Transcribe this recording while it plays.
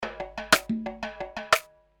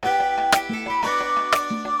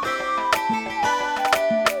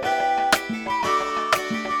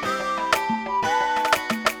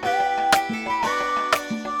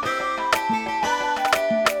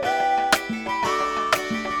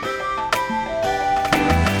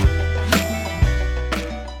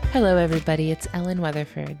Hello, everybody. It's Ellen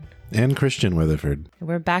Weatherford. And Christian Weatherford.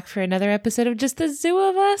 We're back for another episode of Just the Zoo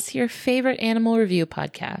of Us, your favorite animal review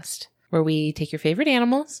podcast, where we take your favorite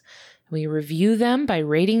animals, and we review them by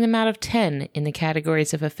rating them out of 10 in the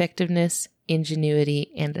categories of effectiveness,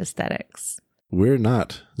 ingenuity, and aesthetics. We're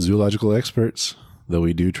not zoological experts, though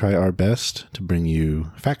we do try our best to bring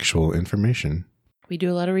you factual information. We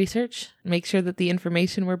do a lot of research, make sure that the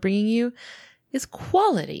information we're bringing you is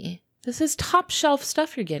quality. This is top shelf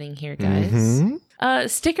stuff you're getting here, guys. Mm-hmm.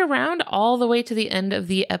 Stick around all the way to the end of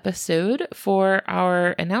the episode for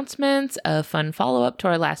our announcements, a fun follow-up to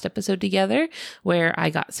our last episode together, where I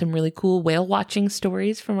got some really cool whale watching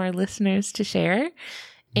stories from our listeners to share,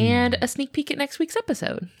 and a sneak peek at next week's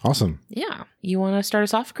episode. Awesome. Yeah. You want to start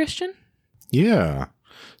us off, Christian? Yeah.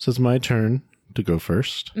 So it's my turn to go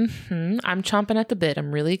first. Mm-hmm. I'm chomping at the bit.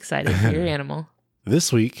 I'm really excited for your animal.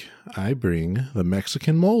 This week, I bring the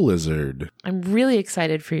Mexican mole lizard. I'm really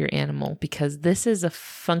excited for your animal because this is a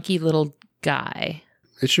funky little guy.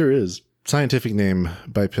 It sure is. Scientific name,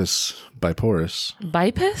 Bipes biporus.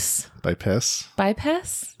 Bipes? Bipes.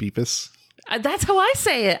 Bipes? Beepus. That's how I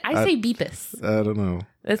say it. I say beepus. I don't know.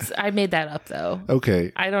 I made that up, though.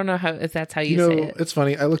 Okay. I don't know if that's how you say it. It's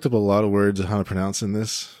funny. I looked up a lot of words on how to pronounce in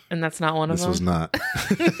this. And that's not one of them? This was not.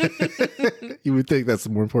 You would think that's the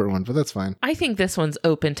more important one, but that's fine. I think this one's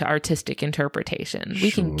open to artistic interpretation.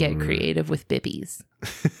 We can get creative with bippies.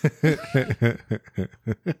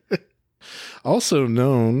 Also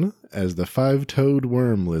known as the five-toed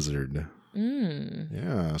worm lizard. Mm.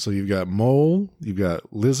 Yeah, so you've got mole, you've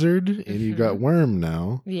got lizard, and you've got worm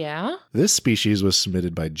now. Yeah. This species was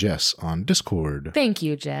submitted by Jess on Discord. Thank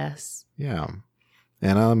you, Jess. Yeah.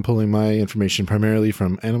 And I'm pulling my information primarily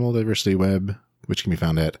from Animal Diversity Web, which can be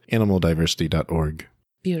found at animaldiversity.org.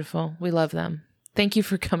 Beautiful. We love them. Thank you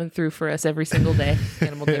for coming through for us every single day,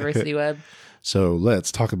 Animal Diversity Web. So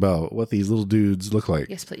let's talk about what these little dudes look like.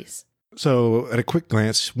 Yes, please. So at a quick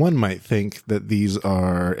glance, one might think that these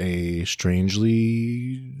are a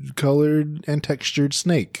strangely colored and textured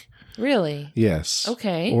snake. Really? Yes.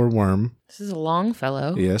 Okay. Or worm. This is a long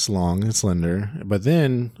fellow. Yes, long and slender. But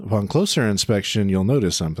then, upon closer inspection, you'll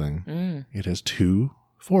notice something. It has two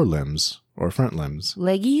forelimbs, or front limbs.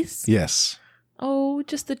 Leggies? Yes. Oh,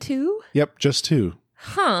 just the two? Yep, just two.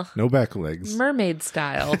 Huh. No back legs. Mermaid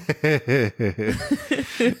style.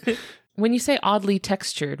 When you say oddly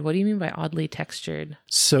textured, what do you mean by oddly textured?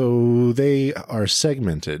 So they are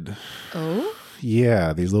segmented. Oh?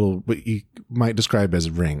 Yeah, these little, what you might describe as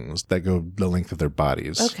rings that go the length of their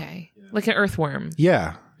bodies. Okay. Like an earthworm.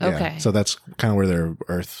 Yeah. Okay. So that's kind of where their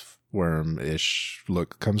earthworm-ish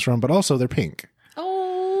look comes from, but also they're pink.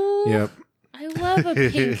 Oh. Yep. I love a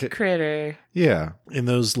pink critter. Yeah. In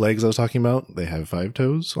those legs I was talking about, they have 5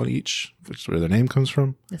 toes on each, which is where their name comes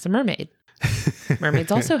from. It's a mermaid.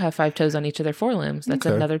 Mermaids also have 5 toes on each of their forelimbs. That's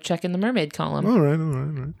another check in the mermaid column. All right.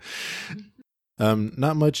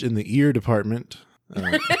 Not much in the ear department.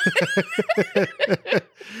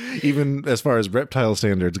 Even as far as reptile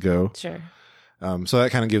standards go. Sure. So that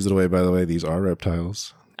kind of gives it away, by the way. These are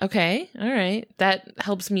reptiles. Okay. All right. That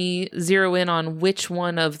helps me zero in on which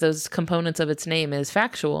one of those components of its name is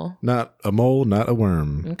factual. Not a mole, not a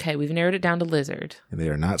worm. Okay. We've narrowed it down to lizard. And they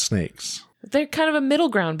are not snakes. They're kind of a middle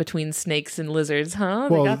ground between snakes and lizards, huh?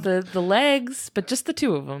 Well, they got the legs, but just the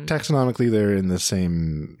two of them. Taxonomically, they're in the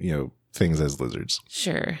same, things as lizards.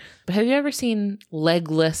 Sure. But have you ever seen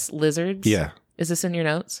legless lizards? Yeah. Is this in your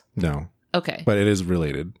notes? No. Okay. But it is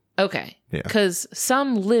related. Okay. Yeah. Because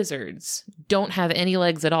some lizards don't have any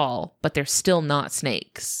legs at all, but they're still not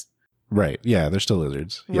snakes. Right. Yeah, they're still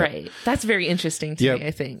lizards. Yep. Right. That's very interesting to me, I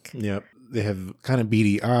think. Yep. They have kind of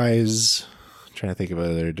beady eyes. Trying to think of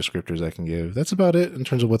other descriptors I can give. That's about it in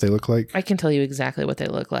terms of what they look like. I can tell you exactly what they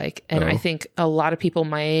look like. And I think a lot of people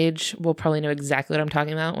my age will probably know exactly what I'm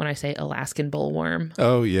talking about when I say Alaskan bullworm.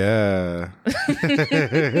 Oh, yeah.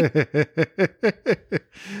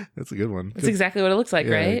 That's a good one. That's exactly what it looks like,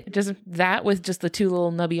 right? Just that with just the 2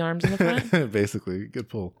 little nubby arms in the front. Basically. Good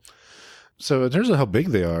pull. So in terms of how big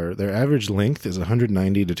they are, their average length is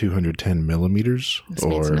 190 to 210 millimeters. This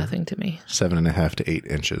means nothing to me. 7.5 to 8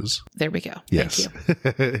 inches. There we go. Yes.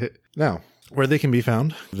 Thank you. Now, where they can be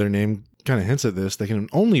found, their name kind of hints at this. They can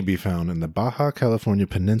only be found in the Baja California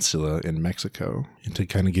Peninsula in Mexico. And to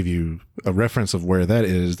kind of give you a reference of where that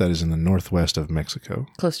is in the northwest of Mexico.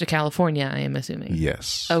 Close to California, I am assuming.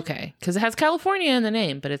 Yes. Okay. Because it has California in the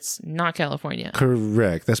name, but it's not California.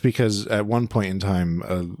 Correct. That's because at one point in time,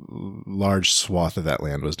 a large swath of that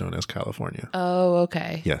land was known as California. Oh,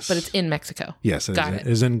 okay. Yes. But it's in Mexico. Yes. Got it. It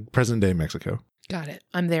is in present day Mexico. Got it.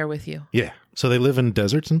 I'm there with you. Yeah. So they live in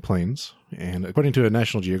deserts and plains, and according to a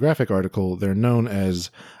National Geographic article, they're known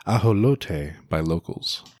as ajolote by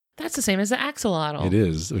locals. That's the same as the axolotl. It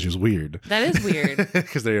is, which is weird. That is weird.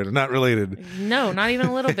 Because they are not related. No, not even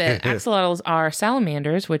a little bit. Axolotls are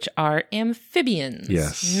salamanders, which are amphibians.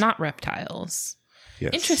 Yes. Not reptiles.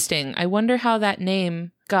 Yes. Interesting. I wonder how that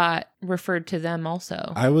name got referred to them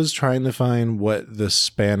also. I was trying to find what the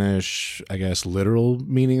Spanish, I guess, literal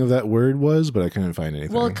meaning of that word was, but I couldn't find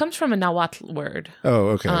anything. Well, it comes from a Nahuatl word. Oh,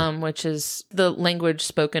 okay. Which is the language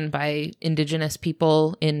spoken by indigenous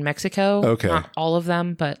people in Mexico. Okay. Not all of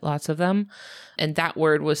them, but lots of them. And that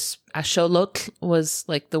word was, axolotl was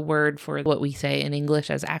like the word for what we say in English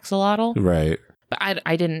as axolotl. Right. But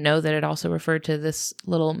I didn't know that it also referred to this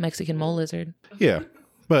little Mexican mole lizard. Yeah.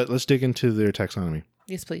 But let's dig into their taxonomy.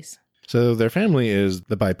 Yes, please. So their family is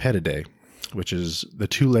the Bipedidae, which is the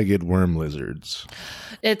two-legged worm lizards.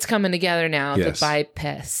 It's coming together now. Yes. The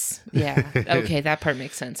bipes. Yeah. Okay, that part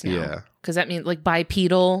makes sense now. Yeah. Because that means like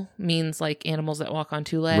bipedal means like animals that walk on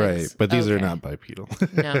two legs. Right. But these are Okay. not bipedal.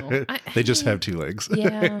 No. They just have two legs.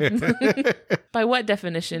 Yeah. By what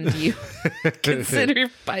definition do you consider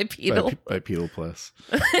bipedal? Bipedal plus.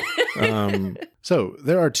 So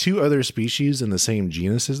there are two other species in the same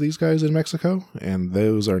genus as these guys in Mexico, and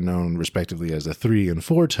those are known respectively as the 3- and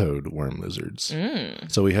 4-toed worm lizards.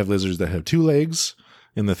 So we have lizards that have two legs.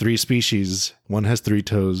 In the three species, one has 3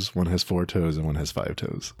 toes, one has 4 toes, and one has 5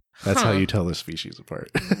 toes. That's how you tell the species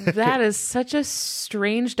apart. That is such a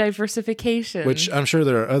strange diversification. Which I'm sure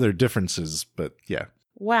there are other differences, but yeah.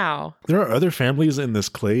 Wow. There are other families in this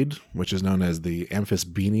clade, which is known as the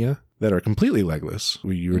Amphisbaenia, that are completely legless.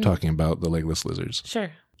 You were talking about the legless lizards.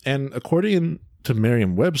 Sure. And according to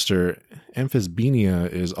Merriam-Webster,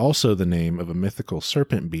 Amphisbaenia is also the name of a mythical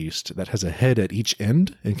serpent beast that has a head at each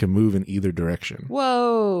end and can move in either direction.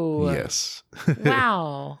 Whoa. Yes.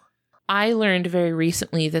 Wow. I learned very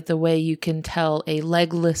recently that the way you can tell a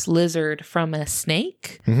legless lizard from a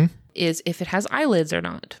snake is if it has eyelids or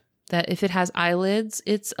not. That if it has eyelids,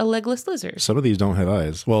 it's a legless lizard. Some of these don't have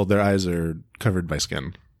eyes. Well, their eyes are covered by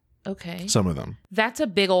skin. Okay. Some of them. That's a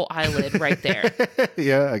big old eyelid right there.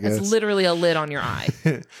 Yeah, I guess. It's literally a lid on your eye.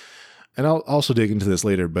 And I'll also dig into this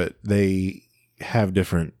later, but they have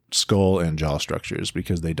different skull and jaw structures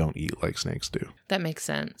because they don't eat like snakes do. That makes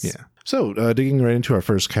sense. Yeah. So digging right into our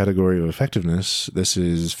first category of effectiveness, this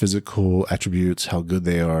is physical attributes, how good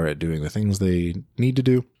they are at doing the things they need to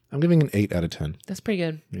do. I'm giving an 8 out of 10. That's pretty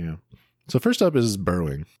good. Yeah. So first up is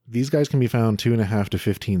burrowing. These guys can be found 2.5 to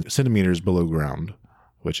 15 centimeters below ground,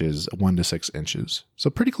 which is 1 to 6 inches. So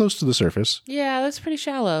pretty close to the surface. Yeah, that's pretty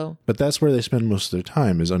shallow. But that's where they spend most of their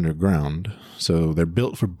time is underground. So they're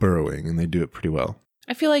built for burrowing and they do it pretty well.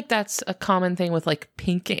 I feel like that's a common thing with like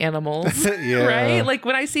pink animals. Yeah. Right? Like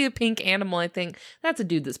when I see a pink animal, I think that's a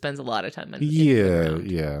dude that spends a lot of time in the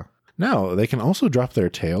ground. Yeah. Now, they can also drop their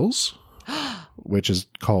tails, which is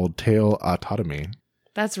called tail autotomy.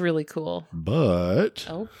 That's really cool. But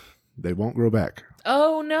they won't grow back.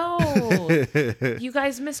 Oh no. You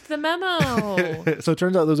guys missed the memo. So it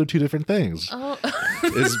turns out those are two different things. Oh.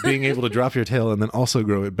 Is being able to drop your tail and then also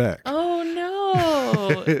grow it back. Oh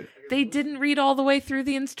no. They didn't read all the way through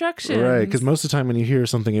the instructions. Right, because most of the time when you hear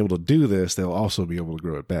something able to do this, they'll also be able to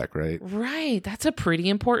grow it back, right? Right. That's a pretty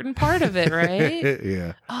important part of it, right?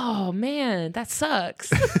 Yeah. Oh man, that sucks.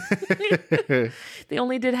 They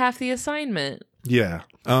only did half the assignment. Yeah.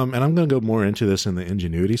 And I'm going to go more into this in the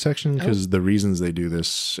ingenuity section because the reasons they do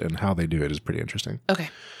this and how they do it is pretty interesting. Okay.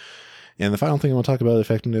 And the final thing I want to talk about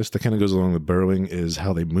effectiveness that kind of goes along with burrowing is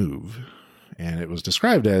how they move. And it was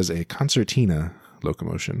described as a concertina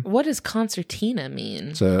locomotion. What does concertina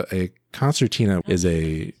mean? So a concertina is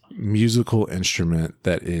a musical instrument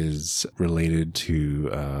that is related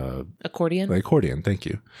to Accordion? the accordion. Thank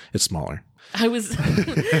you. It's smaller. I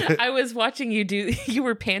was watching you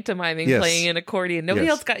were pantomiming playing an accordion. Nobody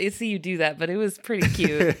else got to see you do that, but it was pretty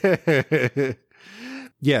cute.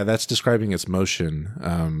 Yeah, that's describing its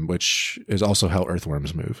motion, which is also how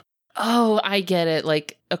earthworms move. Oh, I get it.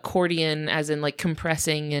 Like accordion as in like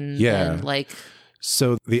compressing and like...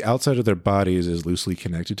 So the outside of their bodies is loosely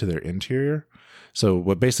connected to their interior. So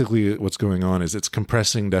what's going on is it's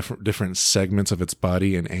compressing different segments of its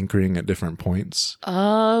body and anchoring at different points.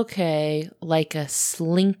 Okay, like a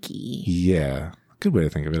slinky. Yeah. Good way to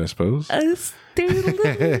think of it, I suppose. They're a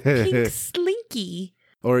little pink slinky.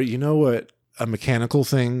 Or you know what? A mechanical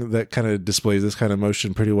thing that kind of displays this kind of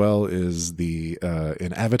motion pretty well is the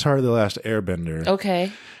in Avatar: The Last Airbender.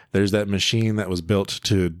 Okay. There's that machine that was built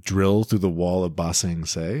to drill through the wall of Ba Sing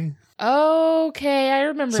Se. Okay, I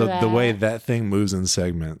remember So that. the way that thing moves in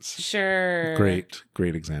segments. Sure. Great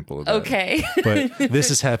example of that. Okay. But this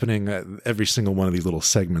is happening at every single one of these little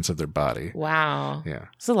segments of their body. Wow. Yeah.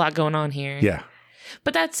 There's a lot going on here. Yeah.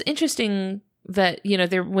 But that's interesting that,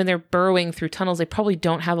 when they're burrowing through tunnels, they probably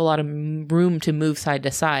don't have a lot of room to move side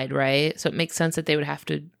to side, right? So it makes sense that they would have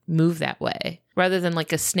to move that way rather than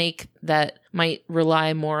like a snake that might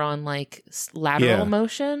rely more on like lateral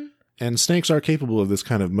motion. And snakes are capable of this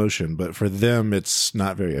kind of motion, but for them, it's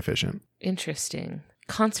not very efficient. Interesting.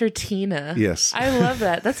 Concertina. Yes. I love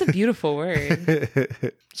that. That's a beautiful word.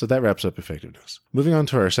 So that wraps up effectiveness. Moving on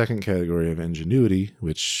to our second category of ingenuity,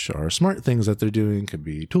 which are smart things that they're doing. Could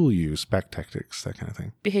be tool use, pack tactics, that kind of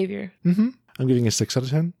thing. Behavior. I'm giving a 6 out of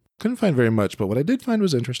 10. Couldn't find very much, but what I did find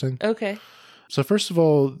was interesting. Okay. So first of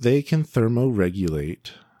all, they can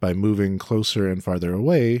thermoregulate by moving closer and farther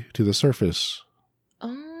away to the surface.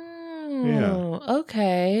 Oh,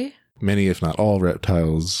 okay. Many, if not all,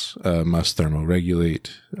 reptiles must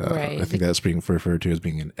thermoregulate. Right. I think that's being referred to as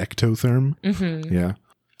being an ectotherm. Mm-hmm. Yeah.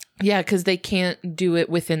 Yeah, because they can't do it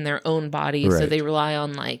within their own body, so they rely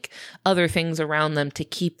on like other things around them to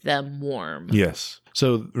keep them warm. Yes.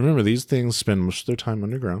 So remember, these things spend most of their time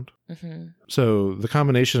underground. Mm-hmm. So the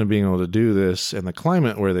combination of being able to do this and the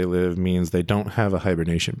climate where they live means they don't have a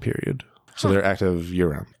hibernation period. So they're active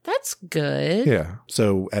year-round. That's good. Yeah.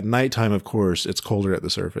 So at nighttime, of course, it's colder at the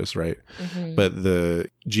surface, right? Mm-hmm. But the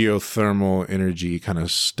geothermal energy kind of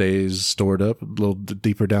stays stored up a little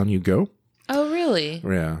deeper down you go. Oh, really?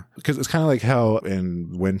 Yeah. Because it's kind of like how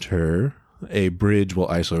in winter, a bridge will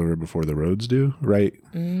ice over before the roads do, right?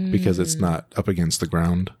 Because it's not up against the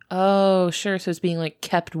ground. Oh, sure. So it's being like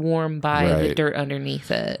kept warm by the dirt underneath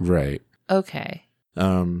it. Right. Okay.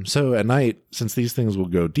 So at night, since these things will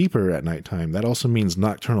go deeper at nighttime, that also means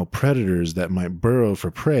nocturnal predators that might burrow for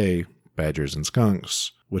prey, badgers and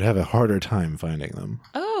skunks, would have a harder time finding them.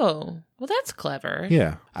 Oh, well, that's clever.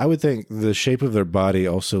 Yeah. I would think the shape of their body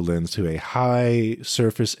also lends to a high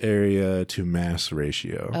surface area to mass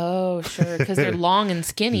ratio. Oh, sure. Because they're long and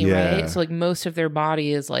skinny, right? So like most of their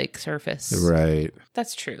body is like surface. Right.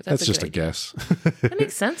 That's true. That's just a idea. guess. That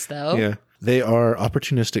makes sense, though. Yeah. They are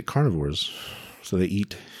opportunistic carnivores. So they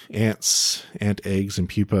eat ants, ant eggs and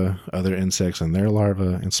pupa, other insects and their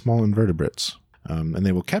larvae, and small invertebrates. And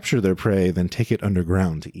they will capture their prey, then take it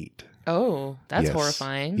underground to eat. Oh, that's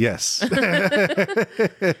horrifying. Yes.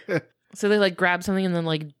 So they like grab something and then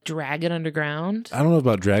like drag it underground? I don't know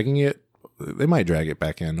about dragging it. They might drag it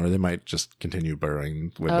back in, or they might just continue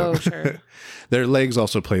burrowing with them. Sure. Their legs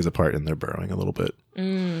also plays a part in their burrowing a little bit.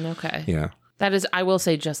 Okay. Yeah. That is, I will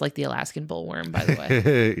say, just like the Alaskan bullworm, by the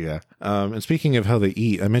way. Yeah. And speaking of how they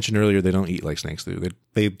eat, I mentioned earlier they don't eat like snakes do.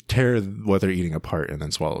 They tear what they're eating apart and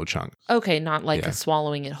then swallow chunks. Okay, not like a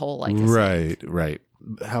swallowing it whole like a snake. Right.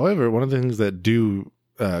 However, one of the things that do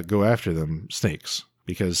go after them, snakes,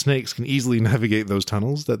 because snakes can easily navigate those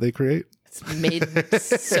tunnels that they create. It's made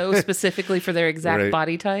so specifically for their exact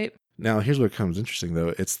body type. Now, here's what becomes interesting,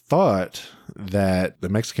 though. It's thought that the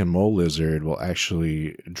Mexican mole lizard will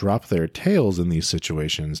actually drop their tails in these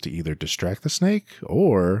situations to either distract the snake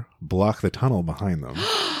or block the tunnel behind them.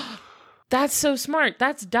 That's so smart.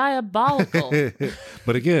 That's diabolical.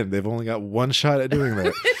 But again, they've only got one shot at doing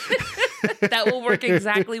that. That will work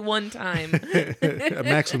exactly one time. A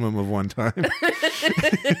maximum of one time.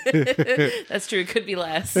 That's true. It could be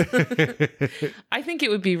less. I think it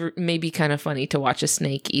would be maybe kind of funny to watch a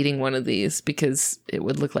snake eating one of these because it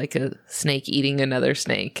would look like a snake eating another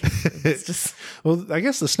snake. It's just... Well, I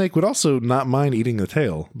guess the snake would also not mind eating the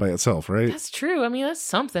tail by itself, right? That's true. I mean, that's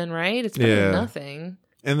something, right? It's better than nothing.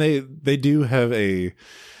 And they do have a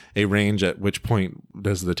range at which point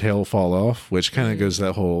does the tail fall off, which kind of goes to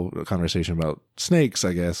that whole conversation about snakes,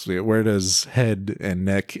 I guess. Where does head and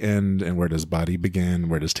neck end and where does body begin?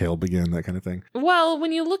 Where does tail begin? That kind of thing. Well,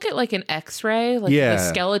 when you look at like an x-ray, like the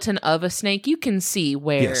skeleton of a snake, you can see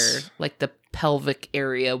where like the pelvic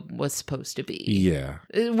area was supposed to be. Yeah.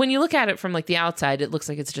 When you look at it from like the outside, it looks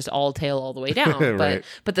like it's just all tail all the way down.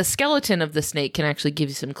 But the skeleton of the snake can actually give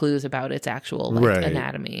you some clues about its actual like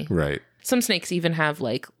anatomy. Right. Some snakes even have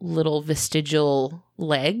like little vestigial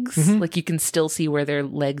legs. Like you can still see where their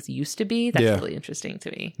legs used to be. That's really interesting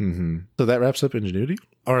to me. So that wraps up ingenuity.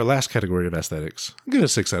 Our last category of aesthetics. I'm giving it a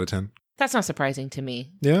 6 out of 10. That's not surprising to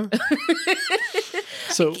me. Yeah.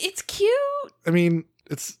 So it's cute. I mean,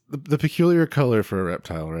 it's the peculiar color for a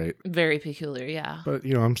reptile, right? Very peculiar, yeah. But,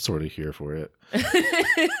 I'm sort of here for it.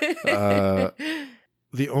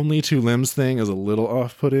 The only two limbs thing is a little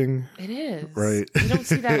off-putting. It is. Right. You don't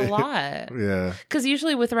see that a lot. Yeah. Because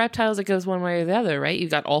usually with reptiles, it goes one way or the other, right? You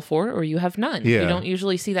got all four or you have none. Yeah. You don't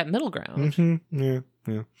usually see that middle ground. Yeah.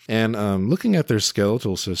 Yeah. And looking at their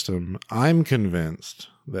skeletal system, I'm convinced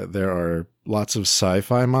that there are lots of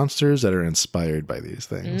sci-fi monsters that are inspired by these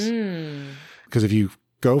things. Because if you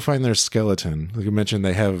go find their skeleton, like you mentioned,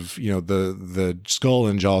 they have, the skull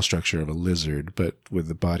and jaw structure of a lizard, but with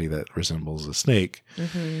the body that resembles a snake.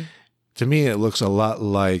 To me, it looks a lot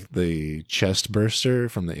like the chest burster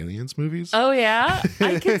from the Aliens movies. Oh, yeah?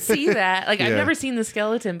 I can see that. Like, I've never seen the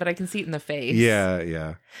skeleton, but I can see it in the face.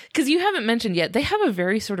 Yeah. Because you haven't mentioned yet, they have a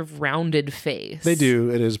very sort of rounded face. They do.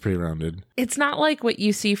 It is pretty rounded. It's not like what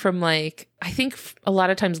you see from, like, I think a lot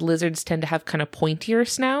of times lizards tend to have kind of pointier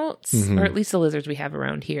snouts, or at least the lizards we have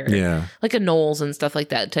around here. Yeah. Like anoles and stuff like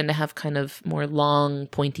that tend to have kind of more long,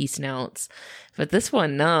 pointy snouts. But this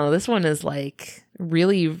one, no. This one is like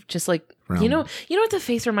really just like, round. You know what the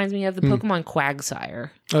face reminds me of? The Pokemon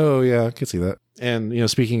Quagsire. Oh, yeah. I can see that. And,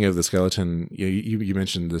 speaking of the skeleton, you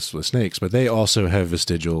mentioned this with snakes, but they also have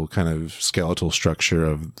vestigial kind of skeletal structure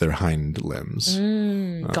of their hind limbs.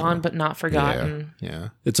 Gone but not forgotten. Yeah.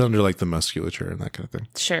 It's under like the musculature and that kind of thing.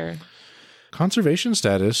 Sure. Conservation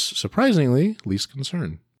status, surprisingly, least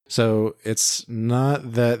concern. So it's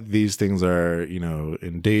not that these things are,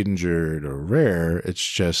 endangered or rare. It's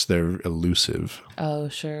just they're elusive. Oh,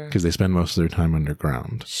 sure. Because they spend most of their time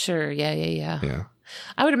underground. Sure. Yeah. Yeah.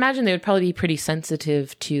 I would imagine they would probably be pretty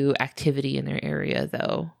sensitive to activity in their area,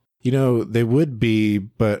 though. They would be,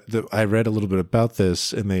 but I read a little bit about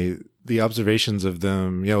this, and the observations of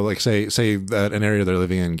them, like say that an area they're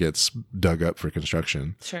living in gets dug up for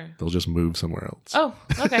construction. Sure. They'll just move somewhere else. Oh,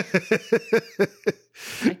 okay.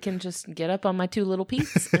 I can just get up on my two little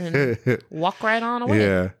peats and walk right on away.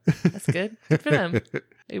 Yeah. That's good. Good for them.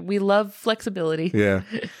 We love flexibility. Yeah.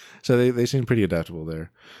 So they seem pretty adaptable there.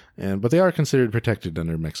 But they are considered protected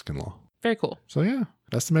under Mexican law. Very cool. So yeah,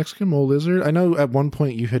 that's the Mexican mole lizard. I know at one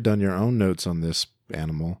point you had done your own notes on this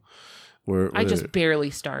animal. I just barely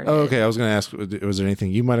started. Oh, okay. I was going to ask, was there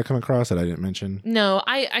anything you might have come across that I didn't mention? No,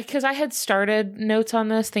 because I had started notes on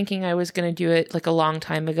this thinking I was going to do it like a long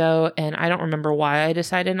time ago, and I don't remember why I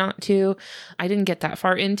decided not to. I didn't get that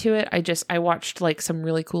far into it. I watched like some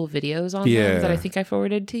really cool videos on them that I think I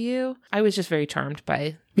forwarded to you. I was just very charmed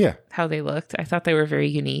by how they looked. I thought they were very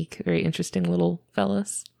unique, very interesting little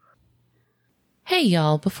fellas. Hey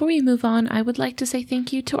y'all, before we move on, I would like to say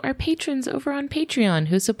thank you to our patrons over on Patreon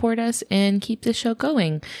who support us and keep the show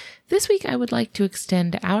going. This week I would like to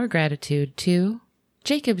extend our gratitude to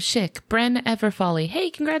Jacob Schick, Bren Everfolly, hey,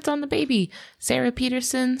 congrats on the baby, Sarah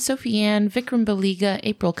Peterson, Sophie Ann, Vikram Baliga,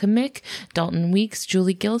 April Kamik, Dalton Weeks,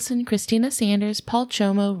 Julie Gilson, Christina Sanders, Paul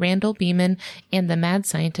Chomo, Randall Beeman, and the Mad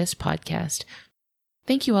Scientist podcast.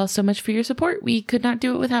 Thank you all so much for your support. We could not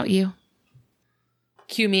do it without you.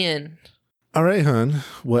 Cue me in. All right, hon.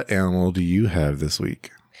 What animal do you have this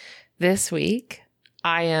week? This week,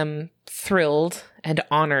 I am thrilled and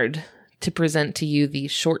honored to present to you the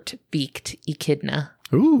short-beaked echidna.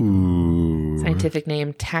 Ooh. Scientific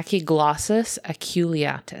name Tachyglossus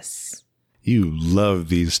aculeatus. You love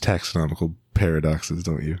these taxonomical paradoxes,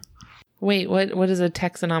 don't you? Wait, what is a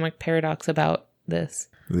taxonomic paradox about this?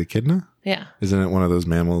 The echidna? Yeah. Isn't it one of those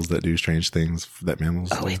mammals that do strange things that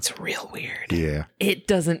mammals do? It's real weird. Yeah. It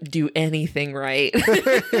doesn't do anything right.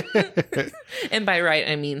 And by right,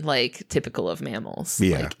 I mean like typical of mammals.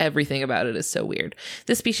 Yeah. Like everything about it is so weird.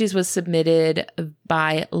 This species was submitted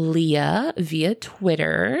by Leah via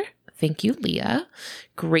Twitter. Thank you, Leah.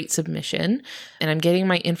 Great submission. And I'm getting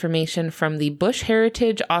my information from the Bush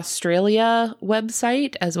Heritage Australia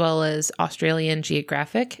website, as well as Australian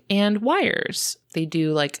Geographic and Wires. They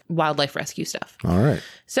do like wildlife rescue stuff. All right.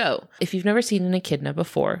 So if you've never seen an echidna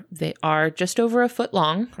before, they are just over a foot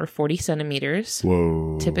long, or 40 centimeters.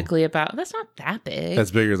 Whoa. Typically about, that's not that big.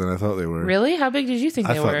 That's bigger than I thought they were. Really? How big did you think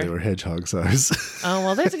they were? I thought they were hedgehog size. Oh,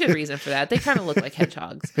 well, there's a good reason for that. They kind of look like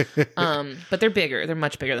hedgehogs. But they're bigger. They're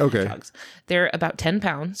much bigger than hedgehogs. They're about 10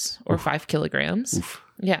 pounds or 5 kilograms. Oof.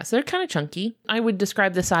 Yeah, so they're kind of chunky. I would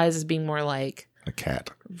describe the size as being more like a cat.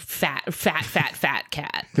 Fat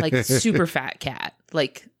cat. Like super fat cat.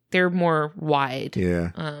 Like they're more wide.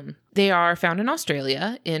 Yeah. They are found in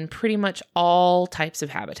Australia in pretty much all types of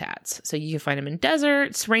habitats. So you can find them in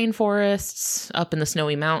deserts, rainforests, up in the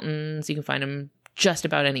snowy mountains. You can find them just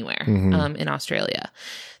about anywhere in Australia.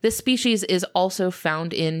 This species is also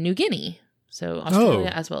found in New Guinea. So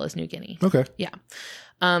Australia as well as New Guinea. Okay. Yeah.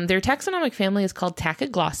 Their taxonomic family is called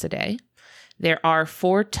Tachyglossidae. There are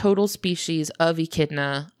 4 total species of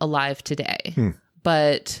echidna alive today.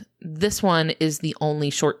 But this one is the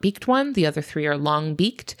only short-beaked one. The other 3 are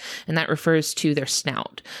long-beaked, and that refers to their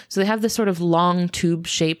snout. So they have this sort of long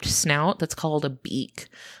tube-shaped snout that's called a beak.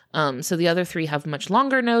 So the other three have much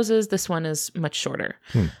longer noses. This one is much shorter.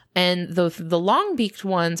 And the long-beaked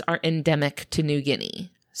ones are endemic to New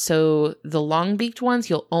Guinea. So the long-beaked ones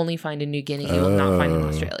you'll only find in New Guinea. You will not find in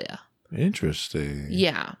Australia. Interesting.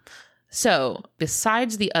 Yeah. So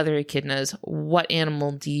besides the other echidnas, what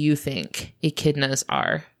animal do you think echidnas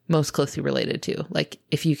are most closely related to? Like,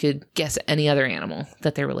 if you could guess any other animal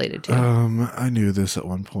that they're related to. I knew this at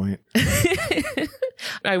one point.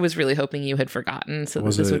 I was really hoping you had forgotten, so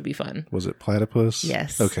that this would be fun. Was it platypus?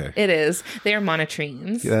 Yes. Okay. It is. They are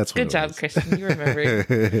monotremes. Yeah, that's what Good job, Christian. You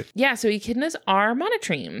remember. Yeah, so echidnas are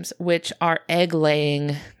monotremes, which are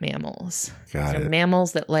egg-laying mammals. Got it.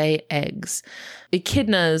 Mammals that lay eggs.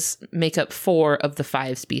 Echidnas make up 4 of the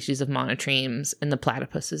 5 species of monotremes, and the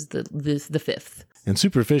platypus is the 5th. And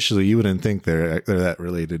superficially, you wouldn't think they're that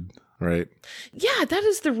related, right? Yeah, that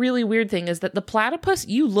is the really weird thing, is that the platypus,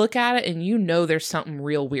 you look at it and you know there's something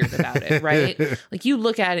real weird about it, right? Like, you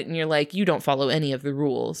look at it and you're like, you don't follow any of the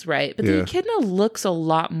rules, right? But the echidna looks a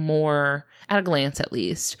lot more, at a glance at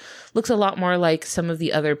least, looks a lot more like some of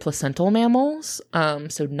the other placental mammals,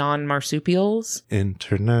 so non-marsupials.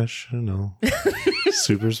 International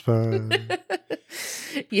super spy.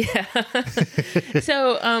 Yeah.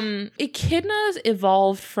 So echidnas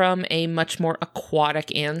evolved from a much more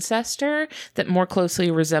aquatic ancestor that more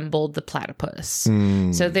closely resembled the platypus.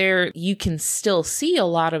 So there you can still see a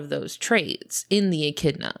lot of those traits in the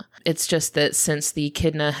echidna. It's just that since the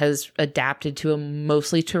echidna has adapted to a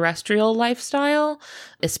mostly terrestrial lifestyle,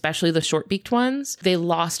 especially the short-beaked ones, they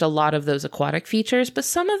lost a lot of those aquatic features, but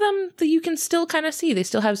some of them that you can still kind of see. They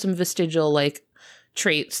still have some vestigial, like,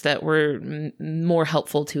 traits that were more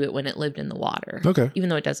helpful to it when it lived in the water. Okay. Even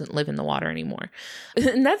though it doesn't live in the water anymore.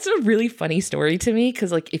 And that's a really funny story to me,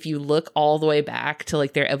 because, like, if you look all the way back to,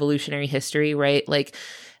 like, their evolutionary history, right? Like,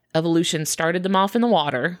 evolution started them off in the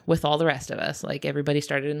water with all the rest of us. Like, everybody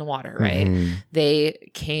started in the water, right? They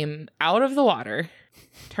came out of the water,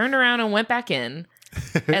 turned around and went back in,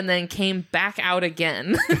 and then came back out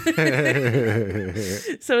again.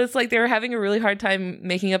 So it's like they were having a really hard time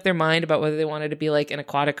making up their mind about whether they wanted to be like an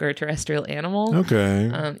aquatic or a terrestrial animal.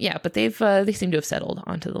 Okay. Yeah, but they seem to have settled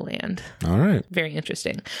onto the land. All right. Very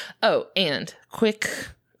interesting. Oh, and quick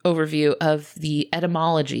overview of the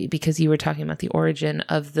etymology, because you were talking about the origin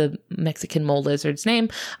of the Mexican mole lizard's name.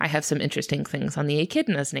 I have some interesting things on the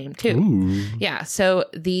echidna's name too. Ooh. Yeah, so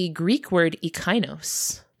the Greek word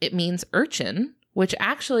echinos, it means urchin, which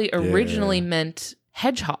actually originally meant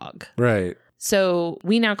hedgehog. Right. So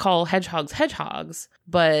we now call hedgehogs,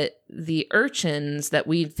 but the urchins that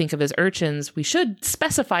we think of as urchins, we should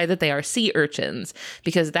specify that they are sea urchins,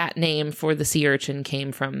 because that name for the sea urchin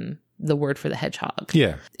came from the word for the hedgehog.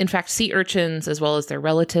 Yeah. In fact, sea urchins, as well as their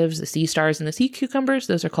relatives, the sea stars and the sea cucumbers,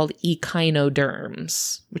 those are called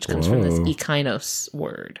echinoderms, which comes from this echinos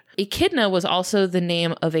word. Echidna was also the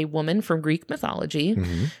name of a woman from Greek mythology,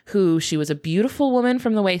 who she was a beautiful woman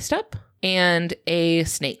from the waist up and a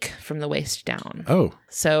snake from the waist down. Oh.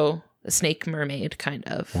 So a snake mermaid, kind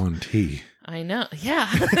of. 1T. I know. Yeah,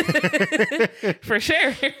 for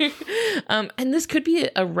sure. And this could be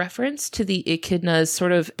a reference to the echidna's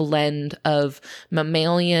sort of blend of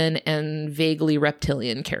mammalian and vaguely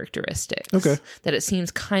reptilian characteristics. Okay. That it seems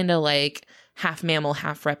kind of like half mammal,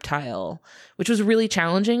 half reptile, which was really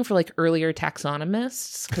challenging for like earlier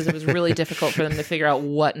taxonomists, because it was really difficult for them to figure out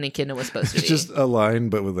what an echidna was supposed to be. It's just a line,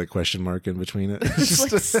 but with a question mark in between it. It's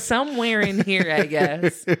like somewhere in here, I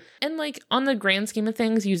guess. And like on the grand scheme of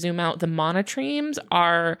things, you zoom out, the monotremes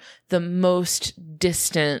are the most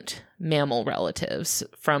distant mammal relatives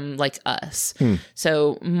from like us.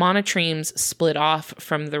 So monotremes split off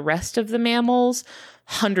from the rest of the mammals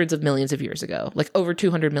hundreds of millions of years ago, like over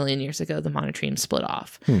 200 million years ago, the monotremes split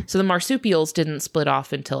off. So the marsupials didn't split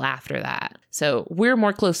off until after that. So we're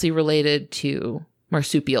more closely related to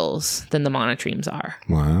marsupials than the monotremes are.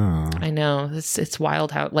 Wow. I know. It's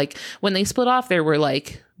wild how, like, when they split off, there were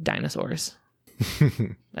like dinosaurs.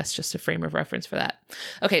 That's just a frame of reference for that.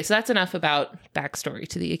 Okay, so that's enough about backstory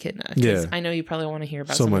to the echidna. Yeah. I know you probably want to hear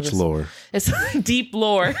about so some much of this. lore. It's deep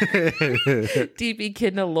lore. Deep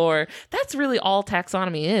echidna lore. That's really all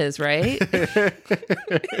taxonomy is, right?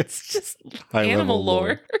 It's just animal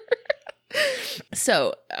lore.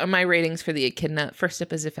 So my ratings for the echidna, first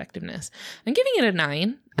up is effectiveness. I'm giving it a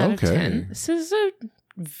 9 out of 10. This is a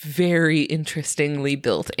very interestingly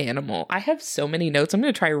built animal. I have so many notes. I'm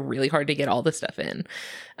going to try really hard to get all this stuff in.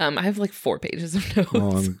 I have like 4 pages of notes.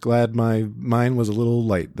 Well, I'm glad mine was a little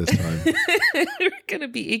light this time. going to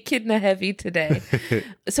be echidna heavy today.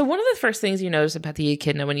 So one of the first things you notice about the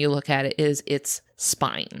echidna when you look at it is its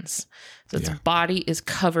spines. So its body is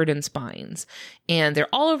covered in spines, and they're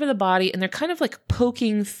all over the body, and they're kind of like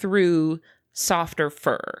poking through softer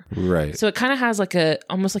fur. Right. So it kind of has like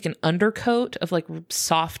almost like an undercoat of like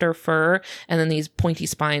softer fur, and then these pointy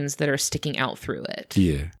spines that are sticking out through it.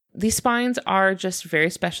 Yeah. These spines are just very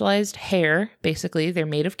specialized hair, basically. They're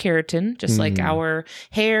made of keratin, just like our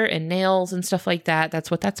hair and nails and stuff like that.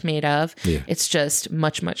 That's what that's made of. Yeah. It's just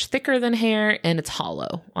much, much thicker than hair, and it's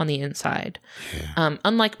hollow on the inside. Yeah.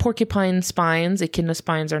 Unlike porcupine spines, echidna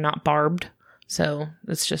spines are not barbed. So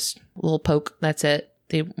it's just a little poke. That's it.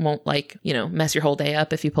 They won't mess your whole day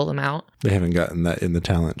up if you pull them out. They haven't gotten that in the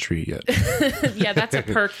talent tree yet. Yeah, that's a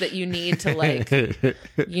perk that you need to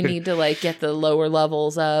get the lower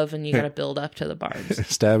levels of, and you got to build up to the barbs.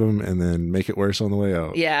 Stab them and then make it worse on the way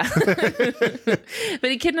out. Yeah.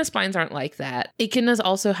 But echidna spines aren't like that. Echidnas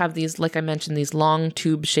also have these, like I mentioned, these long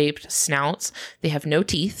tube-shaped snouts. They have no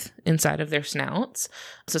teeth inside of their snouts.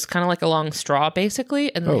 So it's kind of like a long straw,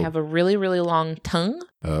 basically. And they have a really, really long tongue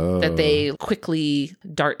that they quickly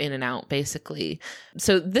dart in and out, basically.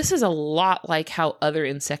 So this is a lot like how other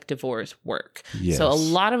insectivores work. Yes. So a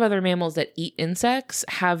lot of other mammals that eat insects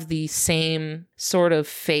have the same sort of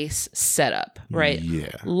face setup, right?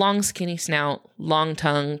 Yeah. Long, skinny snout, long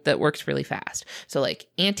tongue that works really fast. So like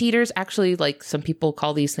anteaters, actually, like some people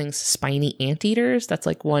call these things spiny anteaters. That's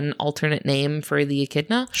like one alternate name for the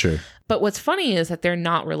echidna. Sure. But what's funny is that they're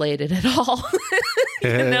not related at all.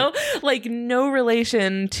 Like no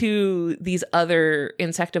relation to these other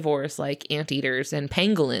insectivores like anteaters and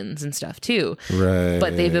pangolins and stuff too. Right.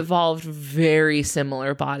 But they've evolved very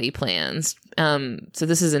similar body plans. So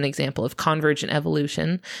this is an example of convergent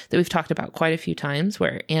evolution that we've talked about quite a few times,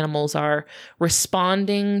 where animals are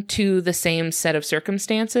responding to the same set of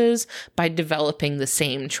circumstances by developing the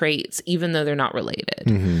same traits, even though they're not related.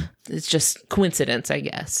 Mm-hmm. It's just coincidence, I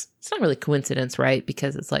guess. It's not really coincidence, right?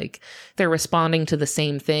 Because it's like they're responding to the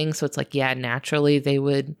same thing. So it's like, yeah, naturally they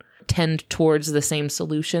would tend towards the same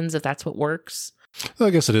solutions if that's what works. Well,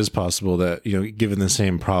 I guess it is possible that, given the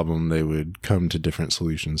same problem, they would come to different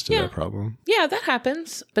solutions to that problem. Yeah, that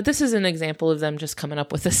happens. But this is an example of them just coming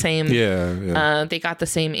up with the same. Yeah. They got the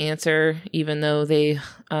same answer, even though they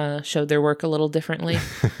showed their work a little differently.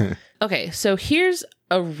 Okay, so here's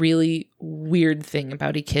a really weird thing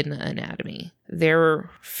about echidna anatomy. Their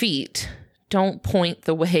feet don't point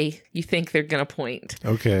the way you think they're going to point.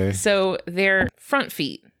 Okay. So their front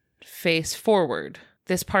feet face forward.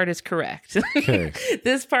 This part is correct. Okay.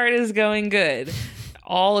 This part is going good.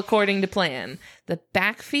 All according to plan. The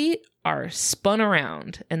back feet are spun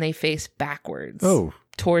around and they face backwards. Oh.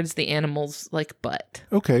 Towards the animal's butt.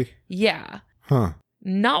 Okay. Yeah. Huh.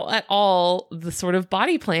 Not at all the sort of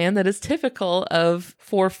body plan that is typical of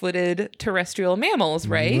four-footed terrestrial mammals,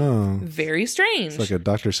 right? No. Very strange. It's like a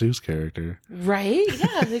Dr. Seuss character. Right?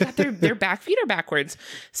 Yeah, they got their back feet are backwards.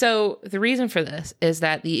 So the reason for this is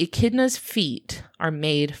that the echidna's feet are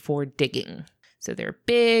made for digging. So they're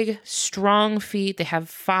big, strong feet. They have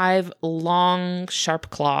 5 long, sharp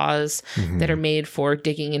claws that are made for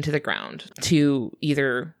digging into the ground to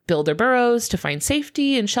either build their burrows to find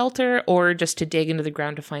safety and shelter, or just to dig into the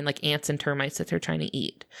ground to find ants and termites that they're trying to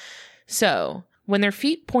eat. So when their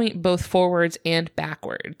feet point both forwards and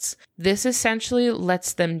backwards, this essentially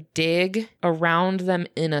lets them dig around them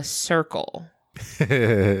in a circle.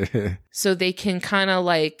 So they can kind of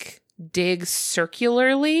dig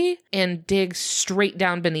circularly and dig straight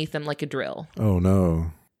down beneath them like a drill. Oh,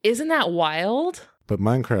 no. Isn't that wild? But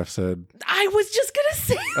Minecraft said... I was just going to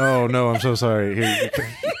say... Oh, no, I'm so sorry. Here,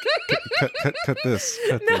 cut this.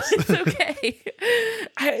 Cut no, this. It's okay.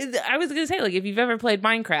 I was going to say, if you've ever played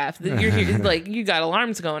Minecraft, you're here, you got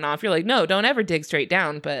alarms going off. You're like, no, don't ever dig straight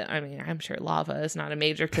down. But, I mean, I'm sure lava is not a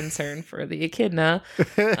major concern for the echidna.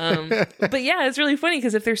 But, yeah, it's really funny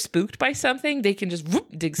because if they're spooked by something, they can just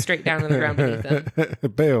dig straight down in the ground beneath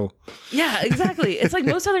them. Bail. Yeah, exactly. It's like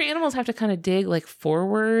most other animals have to kind of dig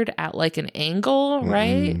forward at an angle,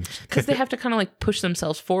 right? Because they have to kind of push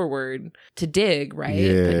themselves forward to dig, right?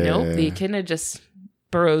 Yeah. But nope, the echidna just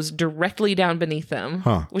burrows directly down beneath them,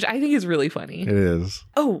 which I think is really funny. It is.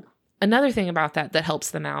 Oh, another thing about that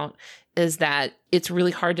helps them out is that it's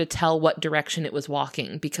really hard to tell what direction it was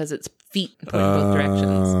walking because its feet point both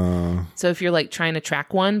directions. So if you're trying to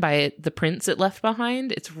track one by the prints it left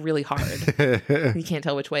behind, it's really hard. You can't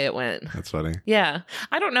tell which way it went. That's funny. Yeah.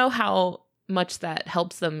 I don't know how much that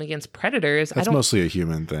helps them against predators. That's mostly a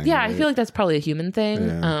human thing. Yeah, right? I feel like that's probably a human thing.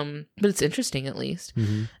 Yeah. But it's interesting at least.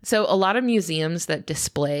 Mm-hmm. So a lot of museums that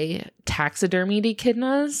display taxidermied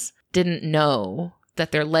echidnas didn't know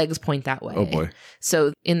that their legs point that way. Oh boy.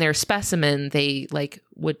 So in their specimen, they like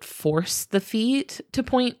would force the feet to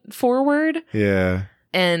point forward. Yeah.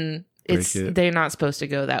 And they're not supposed to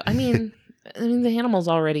go that. I mean, the animal's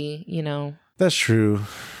already, That's true.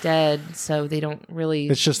 dead, so they don't really.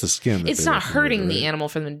 It's just the skin. It's not hurting the animal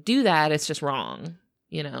for them to do that. It's just wrong.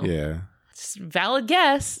 Yeah. It's a valid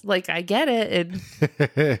guess. Like, I get it.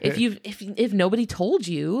 If nobody told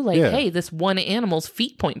you, like, hey, this one animal's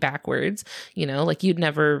feet point backwards, like you'd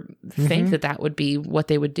never think that would be what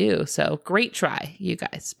they would do. So great try, you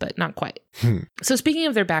guys, but not quite. So speaking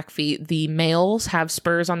of their back feet, the males have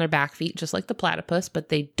spurs on their back feet, just like the platypus, but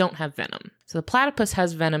they don't have venom. So the platypus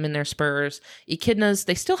has venom in their spurs. Echidnas,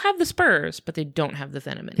 they still have the spurs, but they don't have the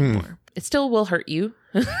venom anymore. It still will hurt you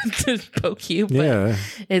to poke you, but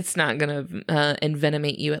it's not going to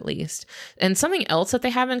envenomate you at least. And something else that they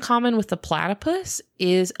have in common with the platypus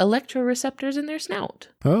is electroreceptors in their snout.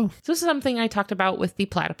 Oh. So this is something I talked about with the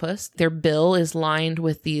platypus. Their bill is lined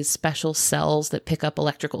with these special cells that pick up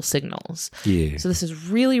electrical signals. Yeah. So this is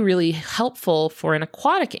really, really helpful for an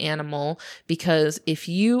aquatic animal because if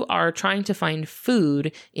you are trying to find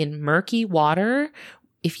food in murky water,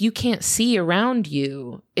 if you can't see around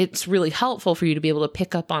you, it's really helpful for you to be able to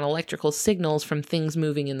pick up on electrical signals from things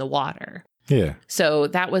moving in the water. Yeah. So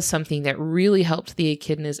that was something that really helped the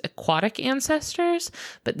echidna's aquatic ancestors.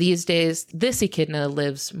 But these days, this echidna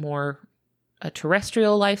lives more a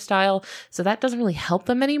terrestrial lifestyle. So that doesn't really help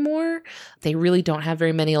them anymore. They really don't have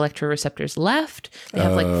very many electroreceptors left. They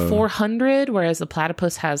have like 400, whereas the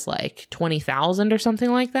platypus has like 20,000 or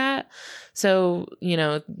something like that. So,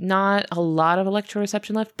 not a lot of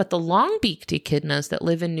electroreception left, but the long-beaked echidnas that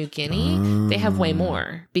live in New Guinea, they have way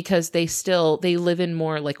more because they live in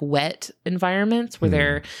more like wet environments where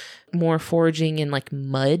they're more foraging in like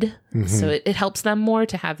mud. So it helps them more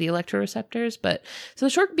to have the electroreceptors. But so the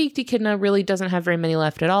short-beaked echidna really doesn't have very many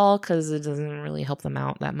left at all because it doesn't really help them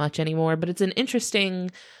out that much anymore. But it's an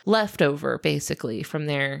interesting leftover basically from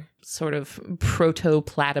their sort of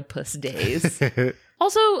proto-platypus days.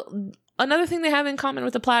 Also, another thing they have in common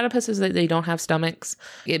with the platypus is that they don't have stomachs.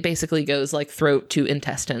 It basically goes like throat to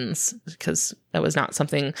intestines because that was not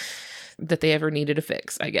something that they ever needed to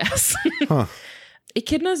fix, I guess. Huh.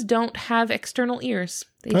 Echidnas don't have external ears.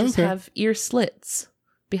 They just have ear slits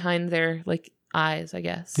behind their like eyes, I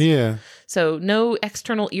guess. Yeah. So no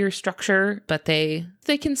external ear structure, but they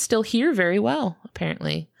can still hear very well,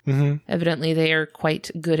 apparently. Evidently, they are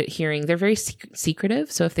quite good at hearing. They're very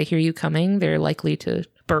secretive. So if they hear you coming, they're likely to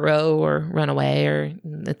burrow or run away. Or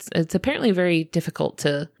it's apparently very difficult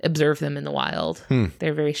to observe them in the wild.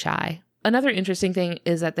 They're very shy. Another interesting thing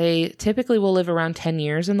is that they typically will live around 10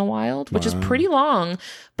 years in the wild, which is pretty long,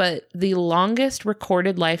 but the longest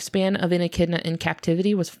recorded lifespan of an echidna in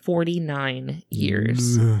captivity was 49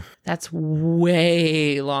 years. That's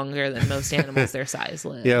way longer than most animals their size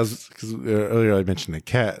live. Yeah, because earlier I mentioned a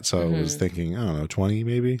cat, so I was thinking, I don't know, 20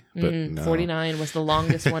 maybe? But no. 49 was the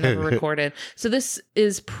longest one ever recorded. So this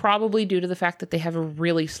is probably due to the fact that they have a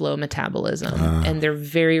really slow metabolism and they're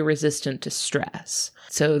very resistant to stress.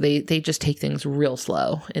 So they just take things real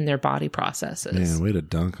slow in their body processes. Man, way to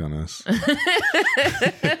dunk on us.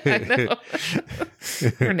 I know.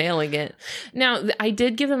 We're nailing it. Now, I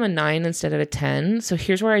did give them a 9 instead of a 10. So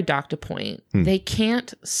here's where I docked a point. They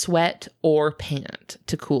can't sweat or pant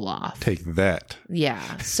to cool off. Take that.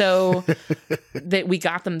 Yeah. So we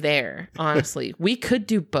got them there, honestly. We could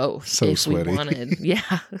do both if sweaty. We wanted.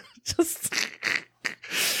 Yeah. Just...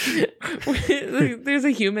 There's a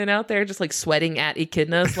human out there just like sweating at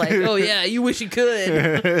echidnas like, oh yeah, you wish you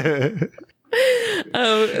could.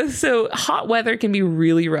 So hot weather can be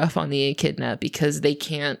really rough on the echidna because they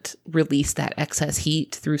can't release that excess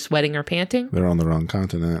heat through sweating or panting. They're on the wrong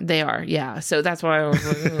continent. They are, yeah. So that's why I was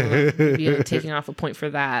like, taking off a point for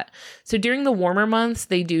that. So during the warmer months,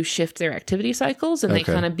 they do shift their activity cycles and they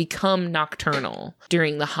kind of become nocturnal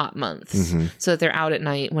during the hot months. So that they're out at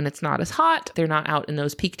night when it's not as hot. They're not out in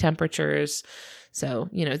those peak temperatures. So,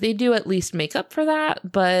 they do at least make up for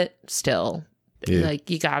that, but still... Yeah. Like,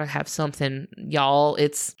 you gotta have something, y'all.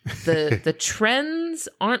 It's the trends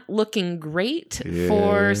aren't looking great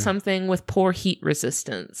for something with poor heat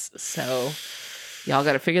resistance. So y'all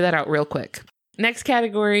gotta figure that out real quick. Next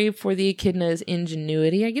category for the echidna is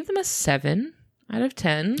ingenuity. I give them a 7 out of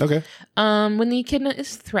 10. Okay. When the echidna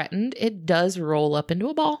is threatened, it does roll up into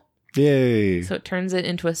a ball. Yay. So it turns it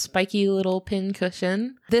into a spiky little pin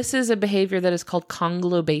cushion. This is a behavior that is called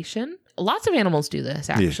conglobation. Lots of animals do this,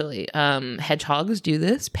 actually. Hedgehogs do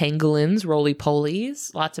this. Pangolins,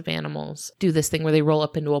 roly-polies. Lots of animals do this thing where they roll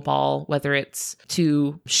up into a ball, whether it's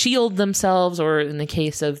to shield themselves or in the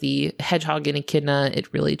case of the hedgehog and echidna,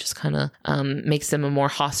 it really just kind of makes them a more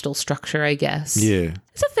hostile structure, I guess. Yeah.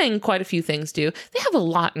 It's a thing quite a few things do. They have a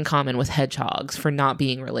lot in common with hedgehogs for not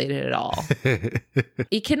being related at all.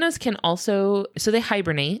 Echidnas can also, so they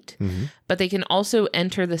hibernate, but they can also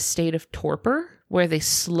enter the state of torpor where they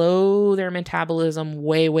slow their metabolism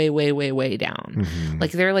way, way, way, way, way down.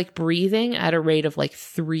 Like they're like breathing at a rate of like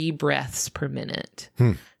 3 breaths per minute.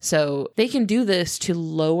 So they can do this to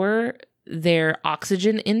lower their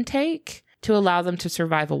oxygen intake to allow them to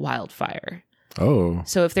survive a wildfire. Oh.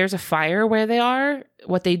 So if there's a fire where they are,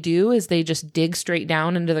 what they do is they just dig straight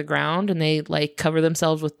down into the ground and they like cover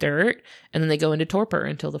themselves with dirt and then they go into torpor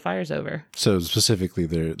until the fire's over. So specifically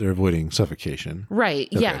they're avoiding suffocation. Right.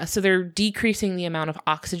 Okay. Yeah. So they're decreasing the amount of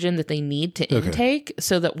oxygen that they need to intake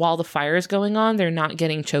so that while the fire is going on, they're not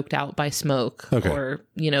getting choked out by smoke or,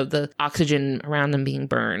 you know, the oxygen around them being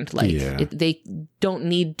burned. Like they don't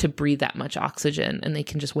need to breathe that much oxygen and they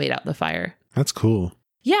can just wait out the fire. That's cool.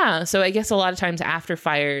 Yeah, so I guess a lot of times after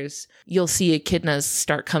fires, you'll see echidnas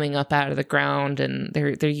start coming up out of the ground, and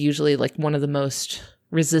they're usually like one of the most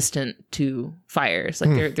resistant to fires.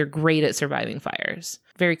 Like they're great at surviving fires.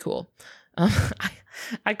 Very cool.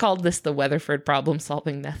 I called this the Weatherford problem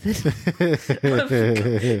solving method.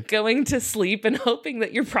 Of going to sleep and hoping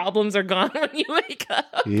that your problems are gone when you wake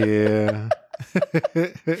up. Yeah.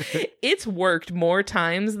 It's worked more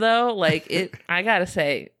times though. I gotta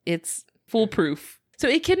say, it's foolproof. So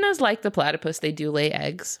echidnas, like the platypus, they do lay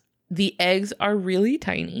eggs. The eggs are really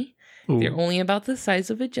tiny. Ooh. They're only about the size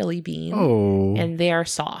of a jelly bean. Oh. And they are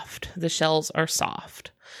soft. The shells are soft.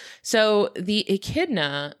 So the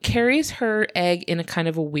echidna carries her egg in a kind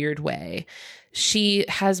of a weird way. She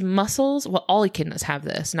has muscles. Well, all echidnas have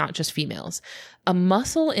this, not just females. A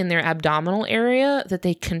muscle in their abdominal area that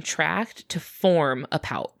they contract to form a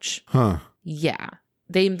pouch. Huh. Yeah.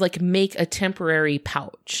 They like make a temporary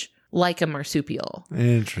pouch. Like a marsupial.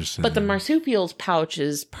 Interesting. But the marsupial's pouch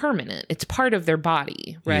is permanent. It's part of their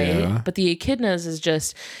body, right? Yeah. But the echidna's is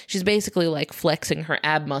just, she's basically like flexing her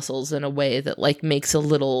ab muscles in a way that like makes a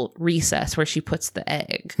little recess where she puts the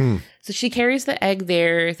egg. So she carries the egg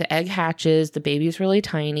there, the egg hatches, the baby's really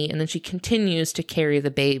tiny, and then she continues to carry the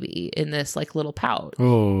baby in this like little pouch.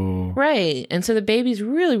 Oh. Right. And so the baby's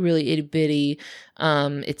really, really itty bitty.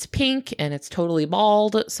 It's pink and it's totally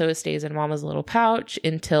bald, so it stays in mama's little pouch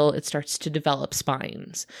until it starts to develop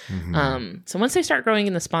spines. So once they start growing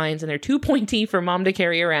in the spines and they're too pointy for mom to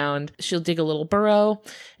carry around, she'll dig a little burrow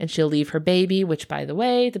and she'll leave her baby, which by the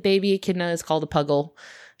way, the baby echidna is called a puggle.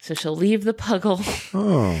 So she'll leave the puggle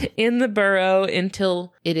in the burrow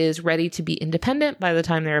until it is ready to be independent by the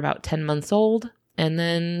time they're about 10 months old. And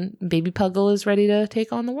then baby puggle is ready to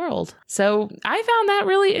take on the world. So I found that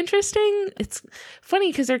really interesting. It's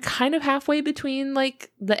funny because they're kind of halfway between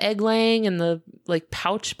like the egg laying and the like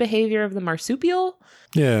pouch behavior of the marsupial.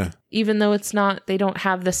 Yeah. Even though it's not, they don't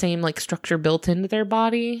have the same like structure built into their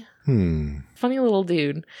body. Funny little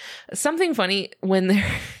dude. Something funny when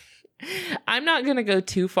they're... I'm not going to go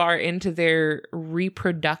too far into their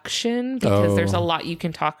reproduction because there's a lot you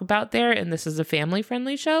can talk about there, and this is a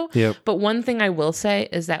family-friendly show. Yep. But one thing I will say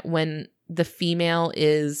is that when the female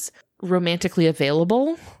is romantically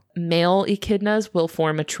available, male echidnas will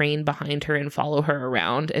form a train behind her and follow her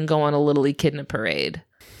around and go on a little echidna parade.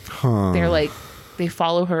 They're like... They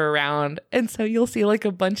follow her around, and so you'll see like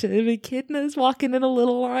a bunch of echidnas walking in a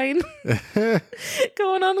little line,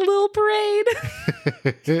 going on a little parade.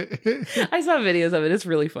 I saw videos of it. It's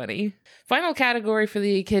really funny. Final category for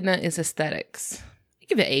the echidna is aesthetics. I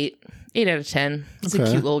give it 8 out of 10. It's a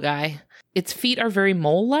cute little guy. Its feet are very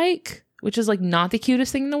mole-like, which is like not the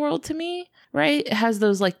cutest thing in the world to me. Right? It has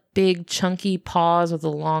those like big chunky paws with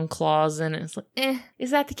the long claws in it. It's like,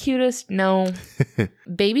 is that the cutest? No.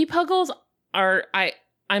 Baby puggles are,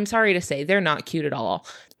 I'm sorry to say, they're not cute at all.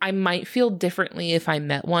 I might feel differently if I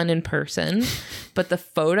met one in person, but the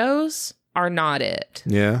photos are not it.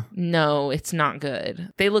 Yeah? No, it's not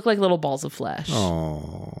good. They look like little balls of flesh.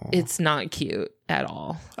 Oh. It's not cute at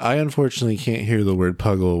all. I unfortunately can't hear the word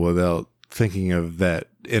puggle without thinking of that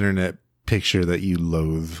internet picture that you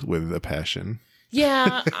loathe with a passion.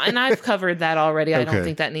 Yeah, and I've covered that already. I don't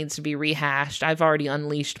think that needs to be rehashed. I've already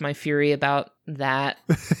unleashed my fury about that.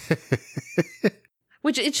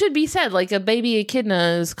 Which it should be said, like a baby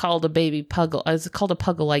echidna is called a baby puggle. It's called a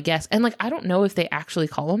puggle, I guess. And like, I don't know if they actually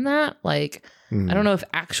call them that. Like, I don't know if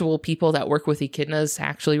actual people that work with echidnas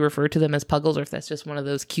actually refer to them as puggles or if that's just one of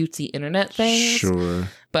those cutesy internet things. Sure.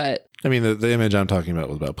 But I mean, the image I'm talking about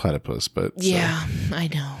was about platypus, but yeah, I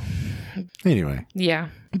know. Anyway. Yeah.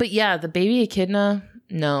 But yeah, the baby echidna,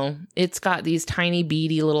 no. It's got these tiny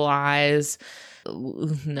beady little eyes.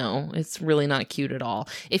 No, it's really not cute at all.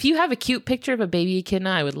 If you have a cute picture of a baby echidna,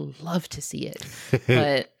 I would love to see it.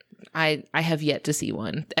 But I have yet to see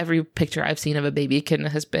one. Every picture I've seen of a baby echidna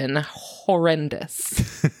has been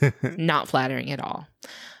horrendous. Not flattering at all.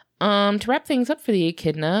 To wrap things up for the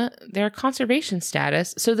echidna, their conservation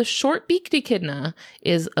status. So the short-beaked echidna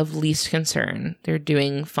is of least concern. They're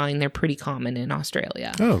doing fine. They're pretty common in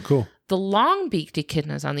Australia. Oh, cool. The long-beaked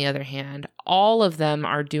echidnas, on the other hand, all of them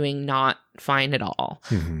are doing not fine at all.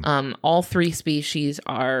 Mm-hmm. All 3 species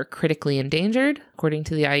are critically endangered, according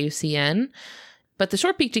to the IUCN. But the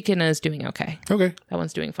short-beaked echidna is doing okay. Okay. That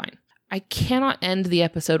one's doing fine. I cannot end the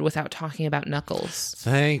episode without talking about Knuckles.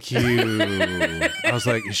 Thank you. I was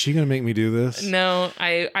like, is she going to make me do this? No,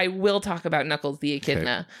 I will talk about Knuckles the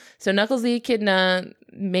Echidna. Okay. So Knuckles the Echidna,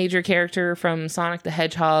 major character from Sonic the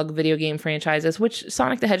Hedgehog video game franchises, which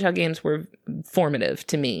Sonic the Hedgehog games were formative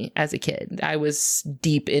to me as a kid. I was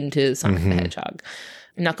deep into Sonic the Hedgehog.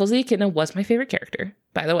 Knuckles the Echidna was my favorite character,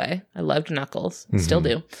 by the way. I loved Knuckles. Still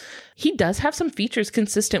do. He does have some features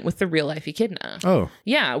consistent with the real-life Echidna. Oh.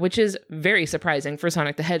 Yeah, which is very surprising for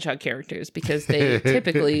Sonic the Hedgehog characters because they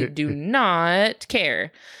typically do not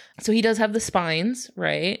care. So he does have the spines,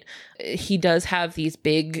 right? He does have these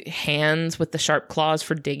big hands with the sharp claws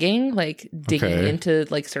for digging, like digging into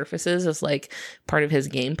like surfaces is like part of his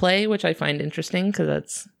gameplay, which I find interesting because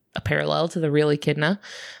that's a parallel to the real Echidna.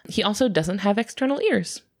 He also doesn't have external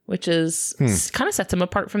ears, which is kind of sets him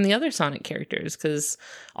apart from the other Sonic characters because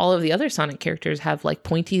all of the other Sonic characters have like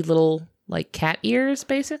pointy little like cat ears,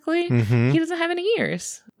 basically. He doesn't have any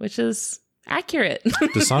ears, which is accurate.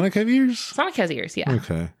 Does Sonic have ears? Sonic has ears, yeah.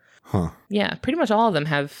 Okay. Huh. Yeah, pretty much all of them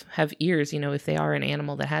have ears, you know, if they are an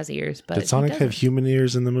animal that has ears. But did Sonic have human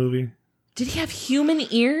ears in the movie? Did he have human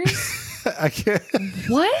ears? I can't.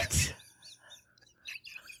 What?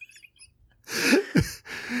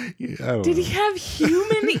 Yeah, did he have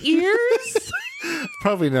human ears?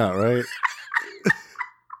 Probably not, right?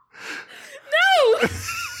 No!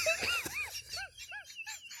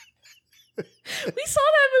 We saw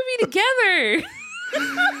that movie together.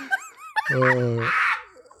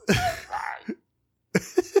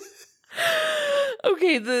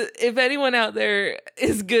 Okay, if anyone out there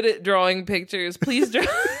is good at drawing pictures, please draw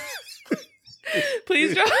fan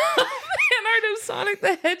art of Sonic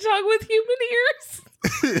the Hedgehog with human ears.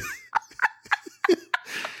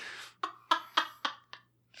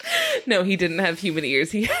 No, he didn't have human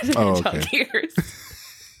ears. He had hedgehog ears.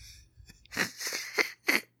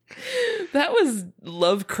 That was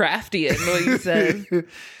Lovecraftian, what you said.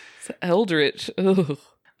 It's eldritch. Ugh.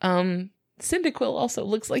 Cyndaquil also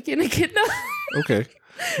looks like an echidna. Okay.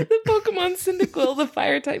 The Pokemon Cyndaquil, the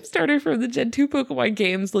fire type starter from the Gen 2 Pokemon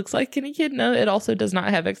games, looks like an echidna. It also does not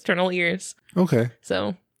have external ears. Okay.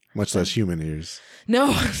 So. Much less human ears.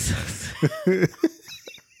 No.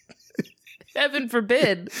 Heaven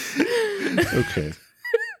forbid. Okay.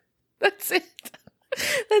 That's it.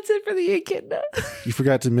 That's it for the Echidna. You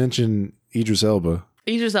forgot to mention Idris Elba.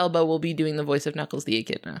 Idris Elba will be doing the voice of Knuckles the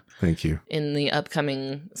Echidna. Thank you. In the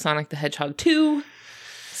upcoming Sonic the Hedgehog 2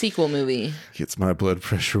 sequel movie. Gets my blood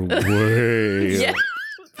pressure way Yeah.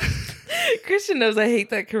 Christian knows I hate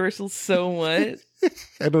that commercial so much.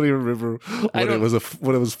 I don't even remember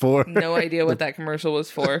what it was for. No idea what that commercial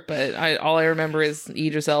was for, but all I remember is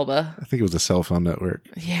Idris Elba. I think it was a cell phone network.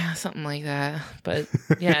 Yeah, something like that. But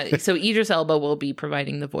yeah, so Idris Elba will be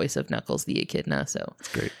providing the voice of Knuckles the Echidna. So that's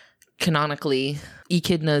great. Canonically,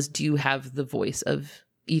 echidnas do have the voice of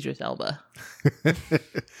Idris Elba.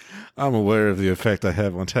 I'm aware of the effect I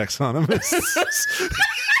have on taxonomists.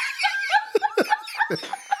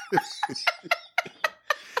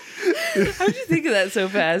 How'd you think of that so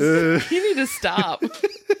fast? You need to stop.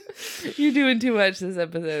 You're doing too much this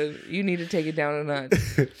episode. You need to take it down a notch.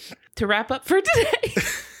 To wrap up for today.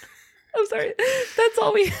 I'm sorry. That's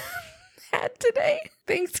all we had today.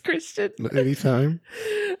 Thanks, Christian. Anytime.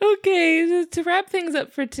 Okay, to wrap things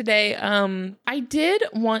up for today, I did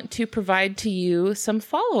want to provide to you some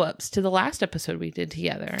follow-ups to the last episode we did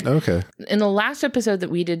together. Okay. In the last episode that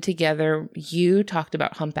we did together, you talked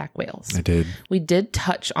about humpback whales. I did. We did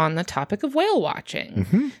touch on the topic of whale watching.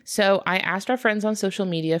 Mm-hmm. So I asked our friends on social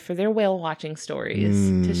media for their whale watching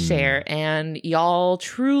stories to share, and y'all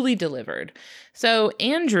truly delivered. So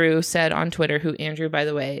Andrew said on Twitter, who Andrew, by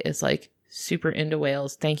the way, is like super into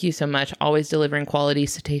whales. Thank you so much. Always delivering quality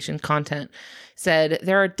cetacean content. Said,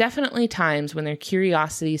 there are definitely times when their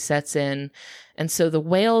curiosity sets in, and so the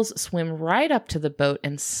whales swim right up to the boat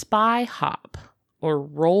and spy hop or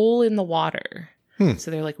roll in the water.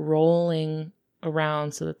 So they're like rolling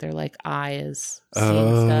around so that their like eye is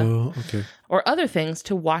seeing stuff. Okay. Or other things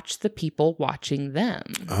to watch the people watching them.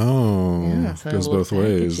 Oh, yeah, so goes both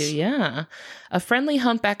ways. Yeah. A friendly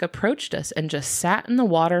humpback approached us and just sat in the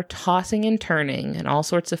water, tossing and turning and all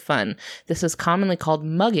sorts of fun. This is commonly called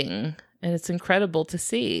mugging, and it's incredible to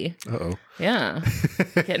see. Uh-oh. Yeah.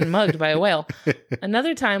 Getting mugged by a whale.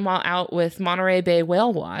 Another time while out with Monterey Bay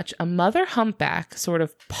Whale Watch, a mother humpback sort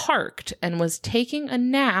of parked and was taking a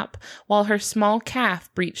nap while her small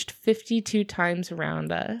calf breached 52 times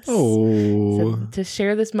around us. Oh. So to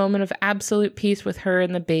share this moment of absolute peace with her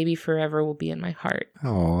and the baby forever will be in my heart.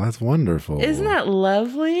 Oh, that's wonderful. Isn't that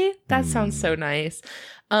lovely? That sounds so nice.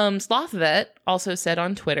 Sloth Vet also said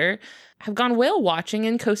on Twitter, have gone whale watching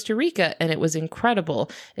in Costa Rica, and it was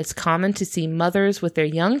incredible. It's common to see mothers with their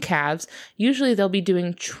young calves. Usually they'll be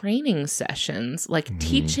doing training sessions, like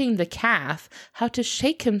teaching the calf how to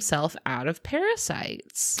shake himself out of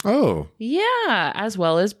parasites. Oh. Yeah, as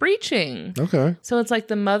well as breaching. Okay. So it's like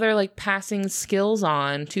the mother like passing skills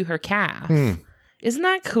on to her calf. Isn't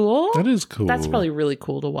that cool? That is cool. That's probably really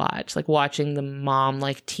cool to watch. Like watching the mom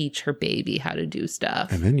like teach her baby how to do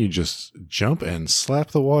stuff. And then you just jump and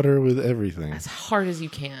slap the water with everything. As hard as you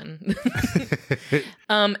can.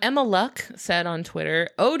 Emma Luck said on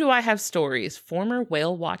Twitter, oh, do I have stories? Former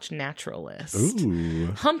whale watch naturalist.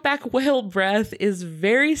 Ooh. Humpback whale breath is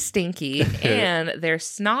very stinky and their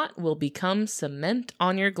snot will become cement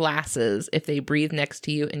on your glasses if they breathe next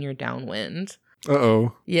to you and you're downwind.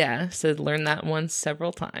 Uh-oh. Yeah, so learned that one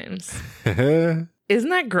several times. Isn't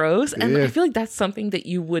that gross? And I feel like that's something that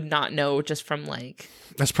you would not know just from like...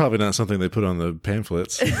 That's probably not something they put on the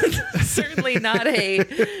pamphlets. certainly not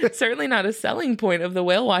a selling point of the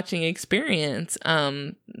whale watching experience.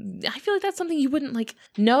 I feel like that's something you wouldn't like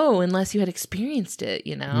know unless you had experienced it,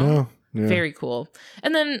 you know? No. Yeah. Very cool.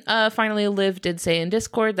 And then finally, Liv did say in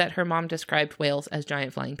Discord that her mom described whales as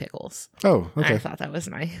giant flying pickles. Oh, okay. I thought that was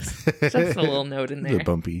nice. Just a little note in there. They're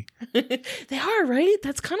bumpy. They are, right?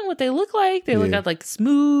 That's kind of what they look like. They look like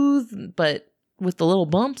smooth, but with the little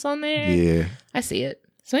bumps on there. Yeah. I see it.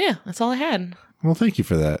 So yeah, that's all I had. Well, thank you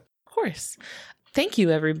for that. Of course. Thank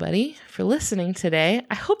you, everybody, for listening today.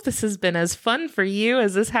 I hope this has been as fun for you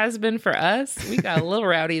as this has been for us. We got a little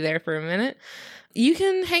rowdy there for a minute. You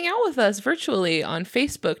can hang out with us virtually on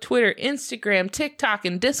Facebook, Twitter, Instagram, TikTok,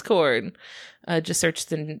 and Discord. Just search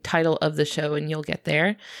the title of the show and you'll get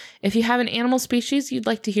there. If you have an animal species you'd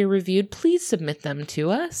like to hear reviewed, please submit them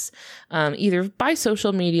to us, either by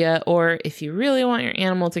social media or if you really want your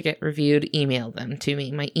animal to get reviewed, email them to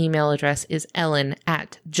me. My email address is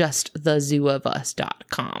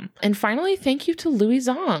ellen@justthezooofus.com. And finally, thank you to Louis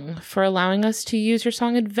Zong for allowing us to use your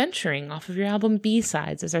song Adventuring off of your album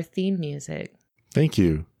B-Sides as our theme music. Thank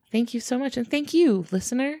you. Thank you so much. And thank you,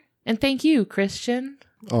 listener. And thank you, Christian.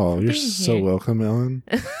 Oh, you're so welcome, Ellen.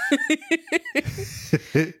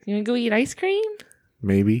 You want to go eat ice cream?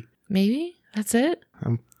 Maybe. Maybe? That's it?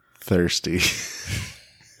 I'm thirsty.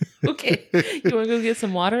 Okay. You want to go get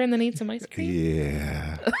some water and then eat some ice cream?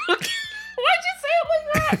 Yeah. Why'd you say it like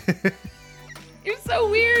that? You're so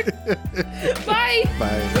weird. Bye.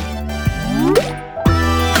 Bye.